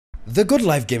The Good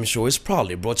Life Game Show is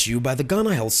proudly brought to you by the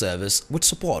Ghana Health Service with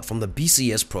support from the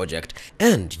BCS Project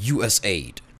and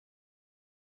USAID.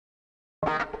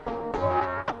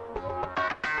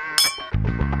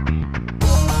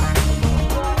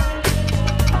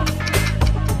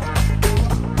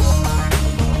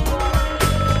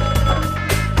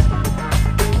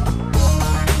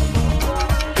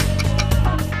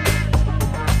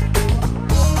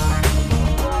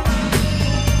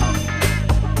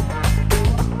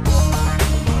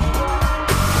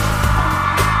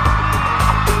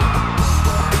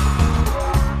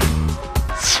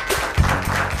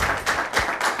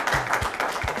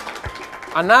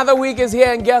 Another week is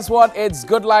here, and guess what? It's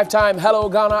Good Life time. Hello,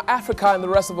 Ghana, Africa, and the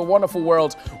rest of the wonderful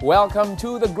world. Welcome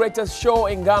to the greatest show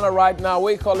in Ghana right now.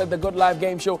 We call it the Good Life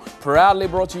Game Show, proudly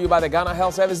brought to you by the Ghana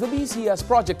Health Service, the BCS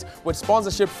Project, with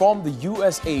sponsorship from the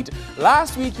USAID.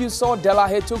 Last week, you saw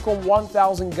Delahaye took on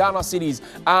 1,000 Ghana cedis,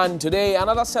 and today,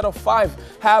 another set of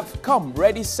 5 have come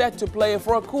ready, set to play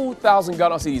for a cool 1,000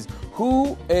 Ghana cedis.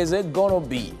 Who is it gonna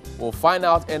be? We'll find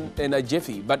out in a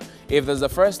jiffy. But if this is the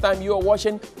first time you are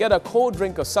watching, get a cold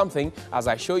drink or something as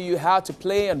I show you how to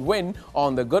play and win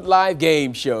on the Good Life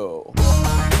Game Show.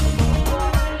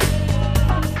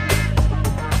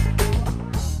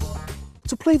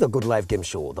 To play the Good Life Game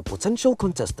Show, the potential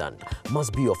contestant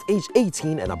must be of age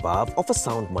 18 and above, of a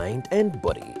sound mind and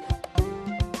body.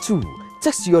 2.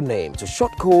 Text your name to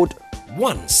short code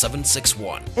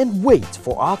 1761 and wait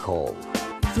for our call.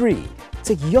 3.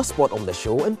 Take your spot on the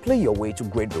show and play your way to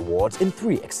great rewards in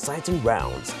 3 exciting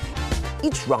rounds.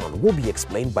 Each round will be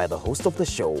explained by the host of the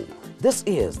show. This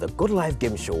is the Good Life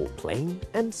Game Show, plain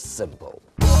and simple.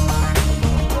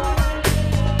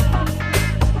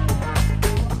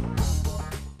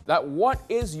 What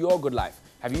is your good life?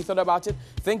 Have you thought about it?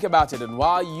 Think about it, and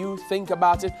while you think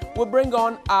about it, we'll bring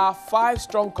on our 5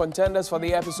 strong contenders for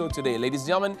the episode today. Ladies and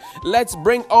gentlemen, let's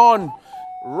bring on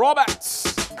Robert,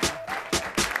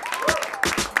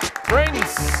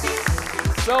 Prince,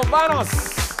 Sylvanus,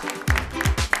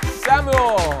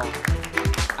 Samuel,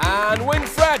 and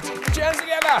Winfred. Cheers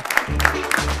together.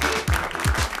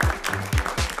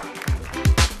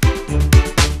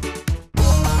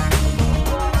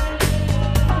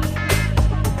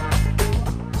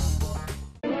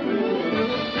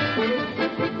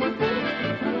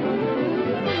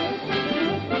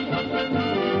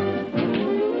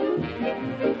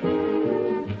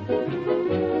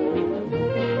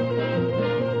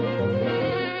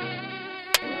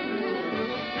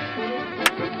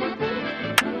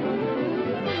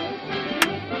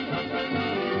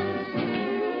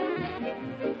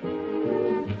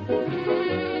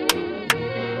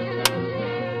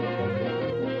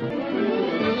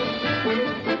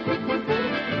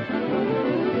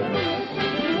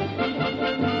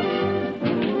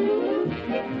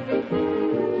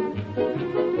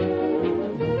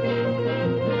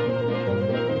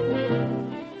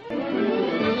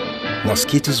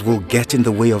 Mosquitoes will get in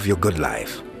the way of your good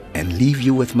life and leave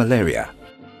you with malaria.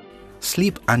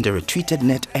 Sleep under a treated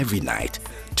net every night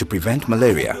to prevent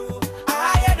malaria.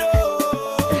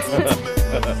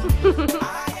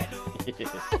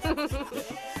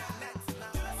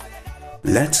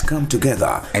 Let's come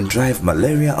together and drive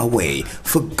malaria away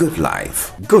for good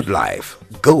life. Good life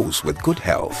goes with good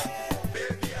health.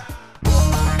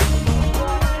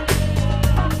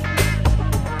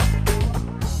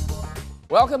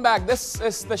 Welcome back. This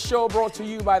is the show brought to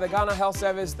you by the Ghana Health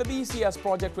Service, the BCS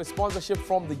Project, with sponsorship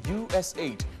from the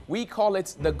USAID. We call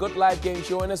it the Good Life Game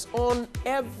Show, and it's on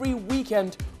every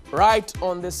weekend right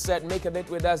on this set. Make a date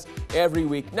with us every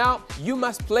week. Now, you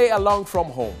must play along from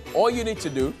home. All you need to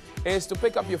do is to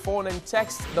pick up your phone and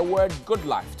text the word Good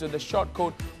Life to the short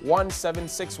code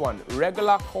 1761.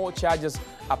 Regular call charges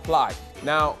apply.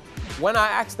 Now, when I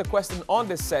ask the question on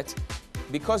this set,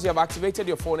 because you have activated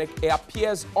your phone, it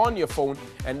appears on your phone,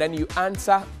 and then you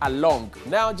answer along.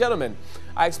 Now, gentlemen,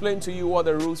 I explained to you what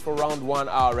the rules for round 1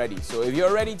 are already. So if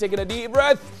you're ready, take a deep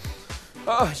breath.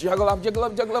 Oh, juggle up, juggle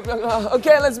up, juggle up, juggle up.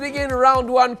 Okay, let's begin round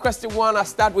 1. Question 1, I'll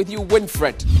start with you,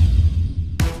 Winfred.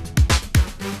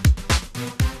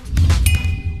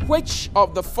 Which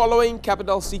of the following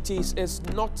capital cities is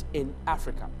not in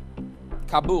Africa?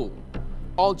 Kabul,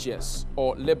 Algiers,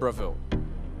 or Libreville?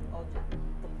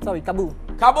 Sorry, Kabul.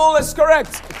 Kabul is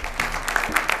correct.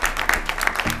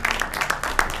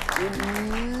 You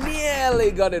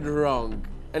nearly got it wrong.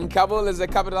 And Kabul is the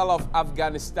capital of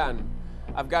Afghanistan.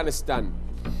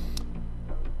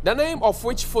 The name of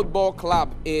which football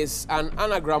club is an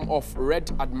anagram of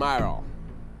Red Admiral?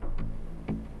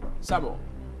 Samuel.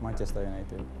 Manchester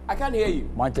United. I can't hear you.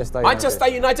 Manchester United. Manchester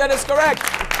United is correct.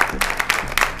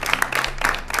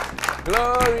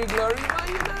 Glory, glory, Man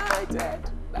United. United.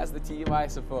 That's the team I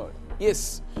support.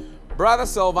 Yes. Brother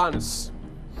Sylvanus.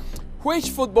 Which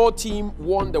football team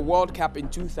won the World Cup in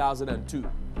 2002?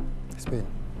 Spain.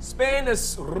 Spain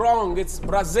is wrong. It's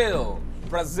Brazil.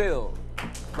 Brazil.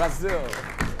 Brazil.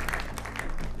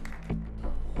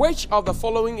 Which of the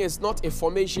following is not a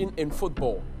formation in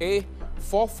football? A.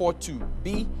 4-4-2.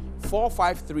 B.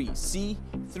 4-5-3. C.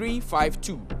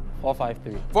 3-5-2.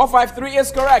 4-5-3. 4-5-3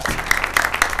 is correct.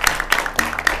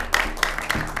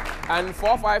 And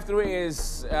 4-5-3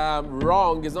 is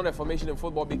wrong. It's not a formation in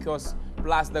football because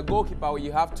plus the goalkeeper,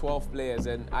 you have 12 players,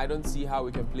 and I don't see how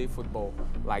we can play football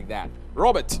like that.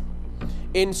 Robert,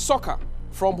 in soccer,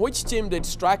 from which team did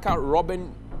striker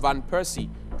Robin van Persie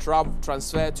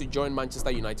transfer to join Manchester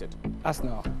United?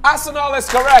 Arsenal. Arsenal is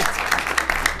correct.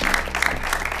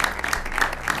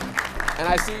 And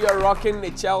I see you're rocking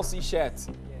a Chelsea shirt.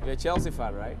 You're a Chelsea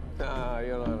fan, right?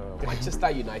 No.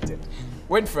 Manchester United.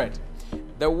 Winfred,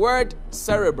 the word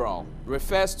cerebral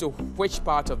refers to which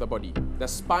part of the body? The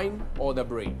spine or the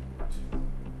brain?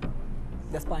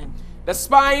 The spine. The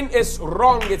spine is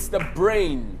wrong. It's the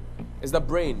brain. It's the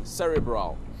brain.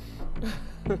 Cerebral.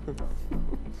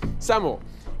 Samuel,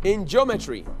 in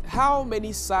geometry, how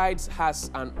many sides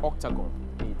has an octagon?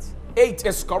 8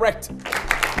 is correct.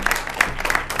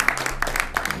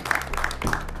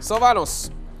 Sylvanus,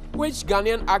 which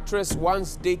Ghanaian actress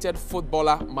once dated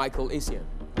footballer Michael Essien?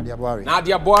 Nadia Buhari.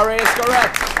 Nadia Buhari is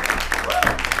correct.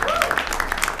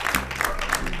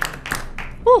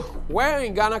 Whew. Where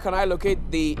in Ghana can I locate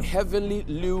the Heavenly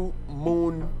Blue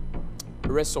Moon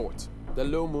Resort? The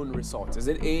Low Moon Resort. Is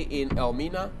it A in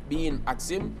Elmina, B in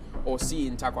Axim, or C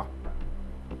in Takwa?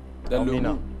 The Elmina.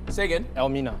 Low Moon. Say again.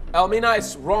 Elmina. Elmina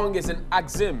is wrong. It's in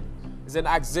Axim. It's in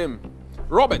Axim.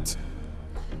 Robert,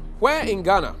 where in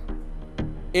Ghana,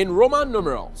 in Roman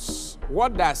numerals,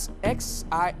 what does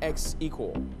XIX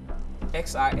equal?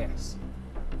 XIX.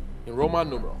 In Roman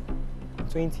numeral.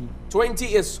 20. 20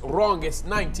 is wrong. It's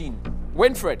 19.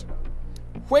 Winfred,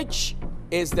 which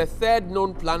is the third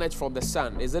known planet from the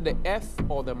sun? Is it the Earth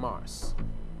or the Mars?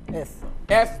 F.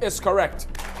 F is correct.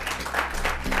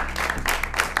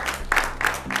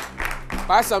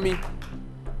 Pasami,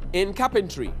 in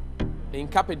carpentry,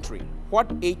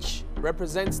 what H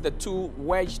represents the tool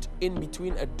wedged in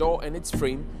between a door and its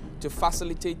frame to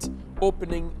facilitate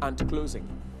opening and closing?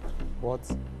 What?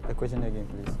 The question again,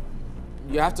 please.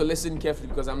 You have to listen carefully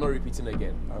because I'm not repeating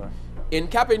again. All right. In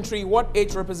carpentry, what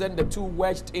H represents the tool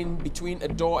wedged in between a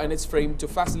door and its frame to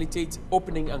facilitate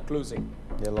opening and closing?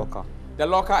 The locker. The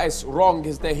locker is wrong.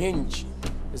 It's the hinge.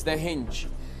 It's the hinge.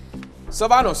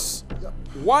 Sylvanus,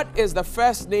 what is the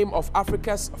first name of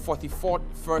Africa's 44th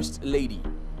First Lady?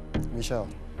 Michelle.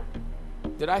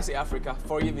 Did I say Africa?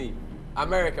 Forgive me.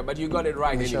 America, but you got it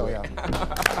right Michelle, anyway. yeah.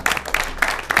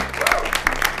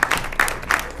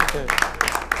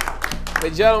 The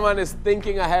gentleman is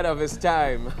thinking ahead of his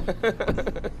time.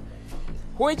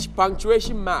 Which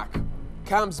punctuation mark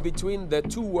comes between the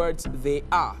two words they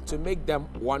are to make them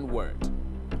one word?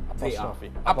 Apostrophe.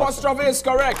 They are. Apostrophe is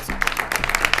correct.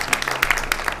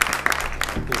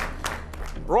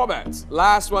 Robert,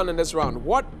 last one in this round.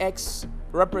 What X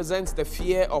represents the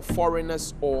fear of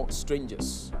foreigners or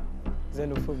strangers?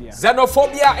 Xenophobia.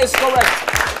 Xenophobia is correct.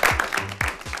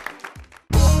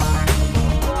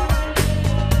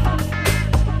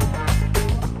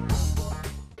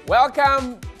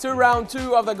 Welcome to round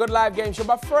 2 of the Good Life Game Show.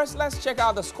 But first, let's check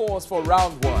out the scores for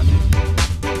round 1.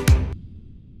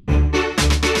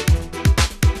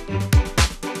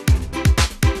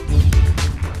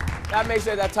 That makes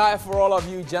it a tie for all of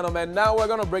you gentlemen. Now we're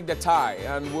going to break the tie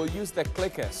and we'll use the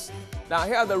clickers. Now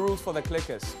here are the rules for the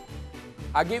clickers.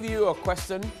 I'll give you a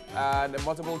question and a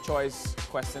multiple choice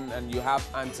question, and you have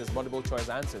answers, multiple choice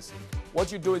answers.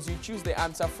 What you do is you choose the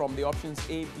answer from the options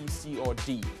A, B, C, or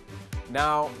D.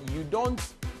 Now, you don't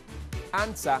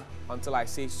answer until I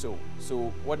say so.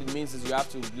 So what it means is you have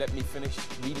to let me finish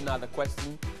reading out the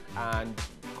question and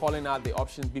calling out the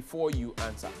options before you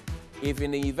answer. If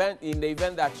in the event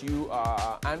that you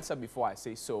answer before I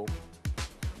say so,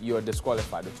 you're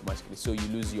disqualified automatically. So you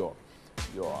lose your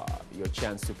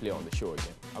chance to play on the show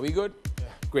again. Are we good? Yeah.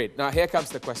 Great. Now here comes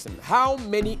the question. How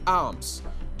many arms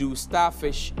do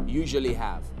starfish usually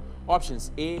have?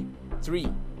 Options A, 3,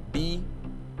 B,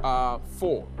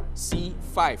 4, C,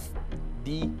 5,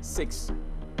 D, 6.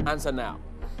 Answer now.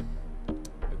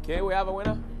 Okay, we have a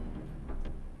winner.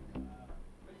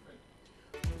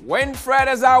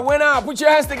 Winfred is our winner. Put your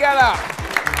hands together.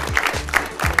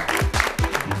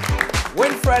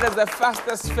 Winfred is the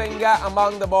fastest finger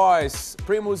among the boys.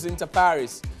 Primus inter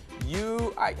pares.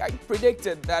 I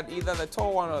predicted that either the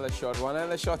tall one or the short one,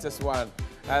 and the shortest one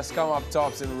has come up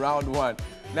tops in round 1.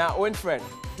 Now, Winfred,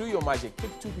 do your magic.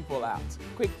 Pick 2 people out.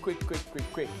 Quick.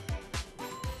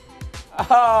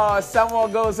 Oh, Samuel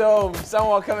goes home.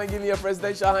 Samuel, come and give me a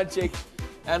presidential handshake.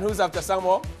 And who's after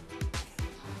Samuel?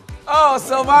 Oh,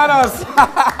 Silvanos.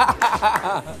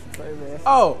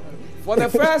 Oh, for the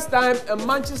first time, a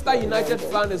Manchester United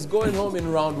fan is going home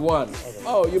in round 1.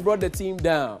 Oh, you brought the team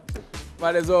down.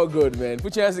 But it's all good, man.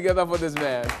 Put your hands together for this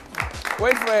man.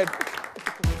 Winfred.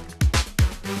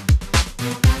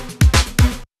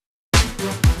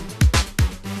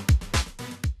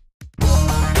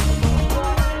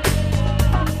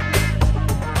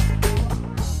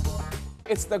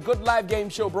 It's the Good Life Game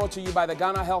Show brought to you by the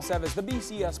Ghana Health Service, the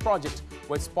BCS project,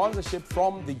 with sponsorship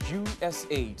from the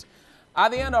USAID.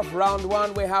 At the end of round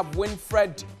 1, we have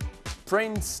Winfred,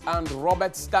 Prince, and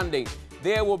Robert standing.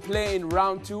 They will play in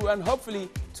round 2, and hopefully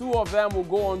 2 of them will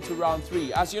go on to round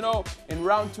 3. As you know, in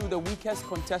round 2, the weakest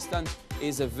contestant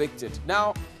is evicted.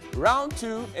 Now, round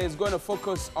 2 is going to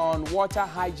focus on water,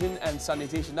 hygiene, and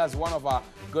sanitation. That's one of our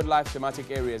Good Life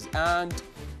thematic areas. And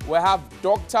we have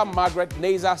Dr. Margaret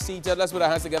Nazer seated. Let's put our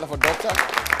hands together for Doctor.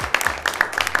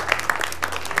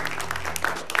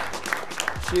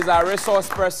 She's our resource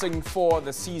person for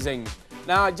the season.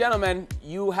 Now, gentlemen,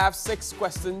 you have 6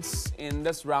 questions in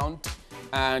this round,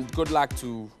 and good luck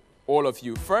to all of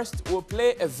you. First, we'll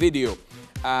play a video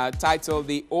titled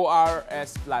The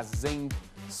ORS Plus Zinc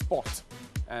Spot.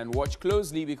 And watch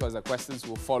closely because the questions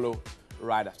will follow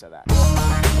right after that.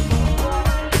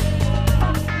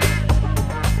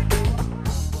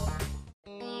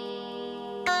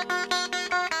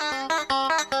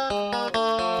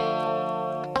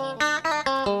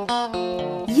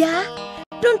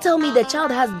 Don't tell me the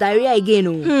child has diarrhea again.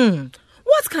 Oh.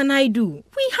 What can I do?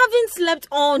 We haven't slept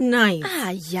all night.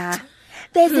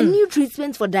 There's a new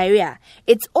treatment for diarrhea.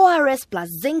 It's ORS plus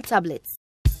zinc tablets.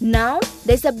 Now,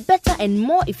 there's a better and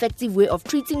more effective way of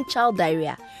treating child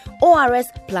diarrhea. ORS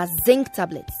plus zinc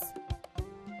tablets.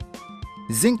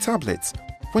 Zinc tablets,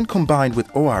 when combined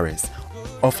with ORS,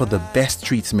 offer the best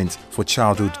treatment for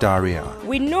childhood diarrhea.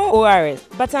 We know ORS,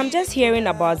 but I'm just hearing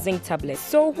about zinc tablets.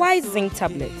 So why zinc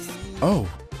tablets? Oh,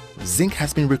 zinc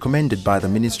has been recommended by the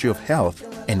Ministry of Health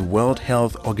and World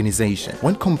Health Organization.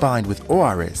 When combined with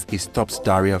ORS, it stops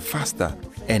diarrhea faster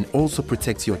and also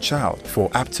protects your child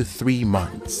for up to 3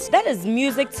 months. That is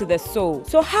music to the soul.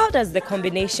 So how does the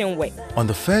combination work? On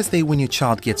the first day when your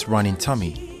child gets running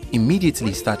tummy,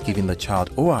 immediately start giving the child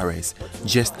ORS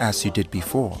just as you did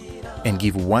before and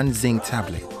give 1 zinc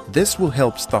tablet. This will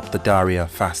help stop the diarrhea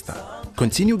faster.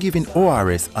 Continue giving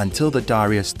ORS until the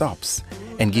diarrhea stops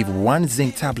and give 1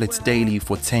 zinc tablet daily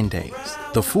for 10 days.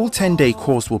 The full 10-day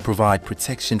course will provide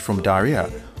protection from diarrhea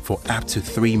for up to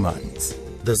 3 months.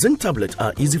 The zinc tablets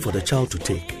are easy for the child to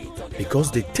take because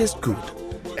they taste good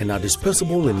and are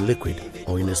dispersible in liquid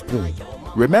or in a spoon.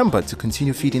 Remember to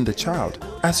continue feeding the child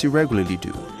as you regularly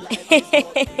do.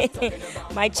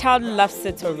 My child loves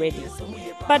it already.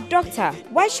 But doctor,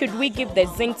 why should we give the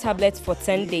zinc tablets for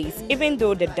 10 days even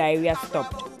though the diarrhea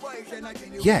stopped?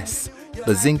 Yes,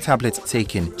 the zinc tablets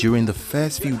taken during the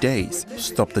first few days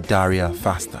stop the diarrhea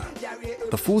faster.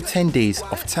 The full 10 days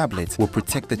of tablets will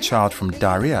protect the child from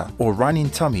diarrhea or running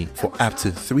tummy for up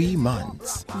to 3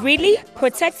 months. Really?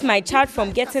 Protect my child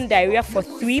from getting diarrhea for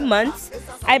 3 months?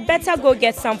 I better go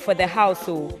get some for the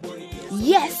household.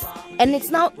 Yes, and it's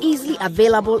now easily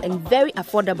available and very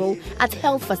affordable at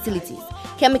health facilities,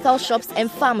 chemical shops and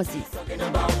pharmacies.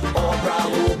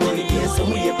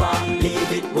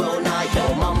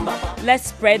 Let's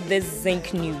spread this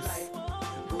zinc news.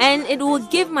 And it will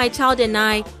give my child and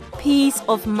I peace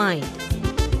of mind.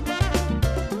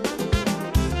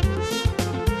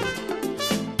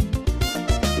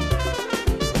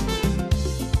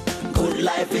 Good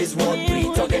life is what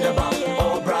we're talking about.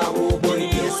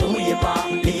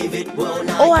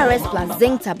 ORS plus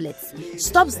zinc tablets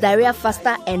stops diarrhea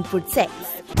faster and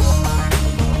protects.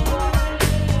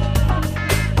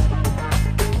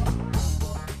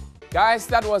 Guys,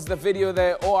 that was the video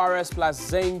there, ORS plus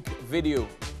zinc video.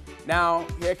 Now,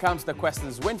 here comes the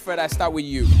questions. Winfred, I start with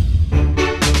you.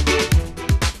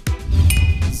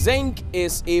 Zinc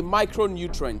is a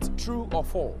micronutrient. True or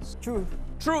false? True.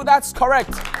 True, that's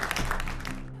correct.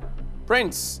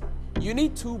 Prince, you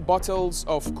need 2 bottles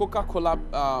of Coca-Cola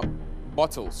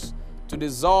bottles to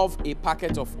dissolve a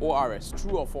packet of ORS.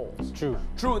 True or false? True.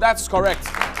 True, that's correct.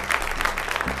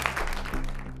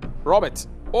 Robert,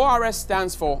 ORS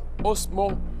stands for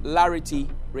osmolarity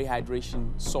rehydration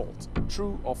salt.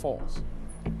 True or false?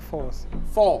 False.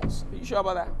 False. Are you sure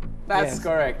about that? That's Yes.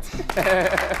 correct.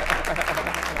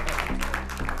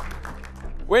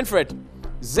 Winfred,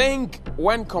 zinc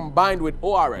when combined with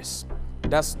ORS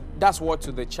Does what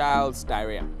to the child's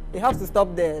diarrhea? It helps to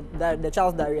stop the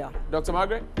child's diarrhea. Dr.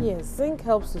 Margaret? Yes, zinc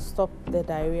helps to stop the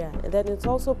diarrhea, and then it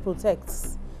also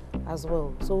protects as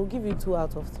well. So we'll give you 2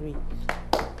 out of 3.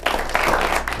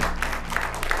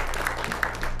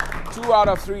 2 out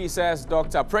of 3 says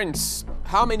Dr. Prince.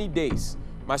 How many days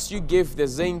must you give the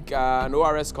zinc and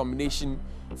ORS combination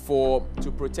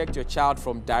to protect your child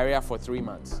from diarrhea for 3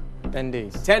 months? 10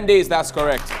 days. 10 days, that's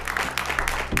correct.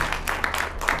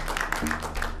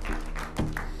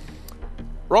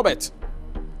 Robert,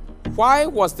 why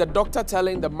was the doctor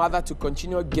telling the mother to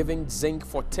continue giving zinc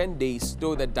for 10 days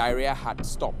though the diarrhea had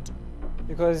stopped?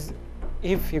 Because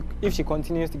if she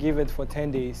continues to give it for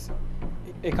 10 days,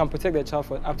 it can protect the child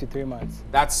for up to 3 months.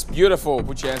 That's beautiful.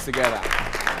 Put your hands together.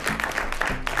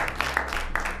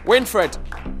 Winfred,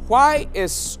 why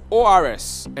is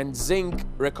ORS and zinc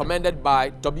recommended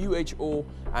by WHO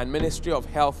and Ministry of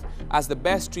Health as the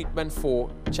best treatment for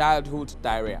childhood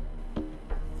diarrhea?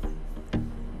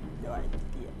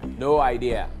 No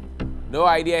idea. No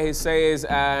idea, he says,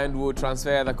 and we'll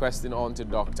transfer the question on to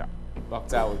Doctor.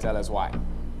 Doctor will tell us why.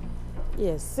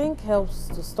 Yes, zinc helps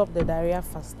to stop the diarrhea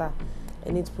faster,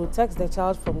 and it protects the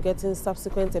child from getting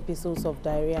subsequent episodes of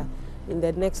diarrhea in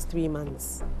the next 3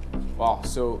 months. Wow,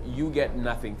 so you get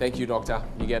nothing. Thank you, Doctor.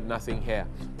 You get nothing here.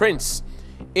 Prince,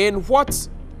 in what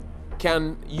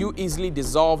can you easily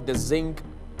dissolve the zinc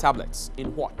tablets?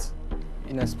 In what?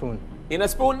 In a spoon. In a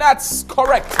spoon, that's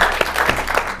correct.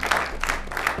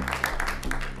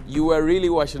 You were really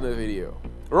watching the video.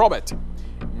 Robert,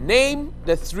 name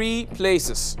the 3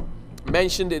 places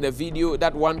mentioned in the video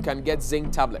that one can get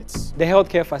zinc tablets. The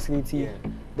healthcare facility,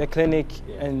 the clinic,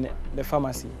 and the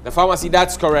pharmacy. The pharmacy,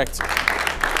 that's correct.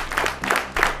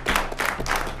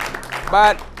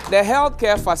 But the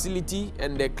healthcare facility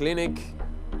and the clinic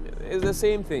is the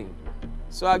same thing.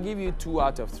 So I'll give you 2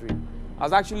 out of 3. I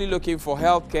was actually looking for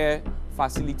healthcare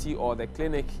facility or the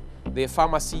clinic, the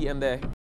pharmacy, and the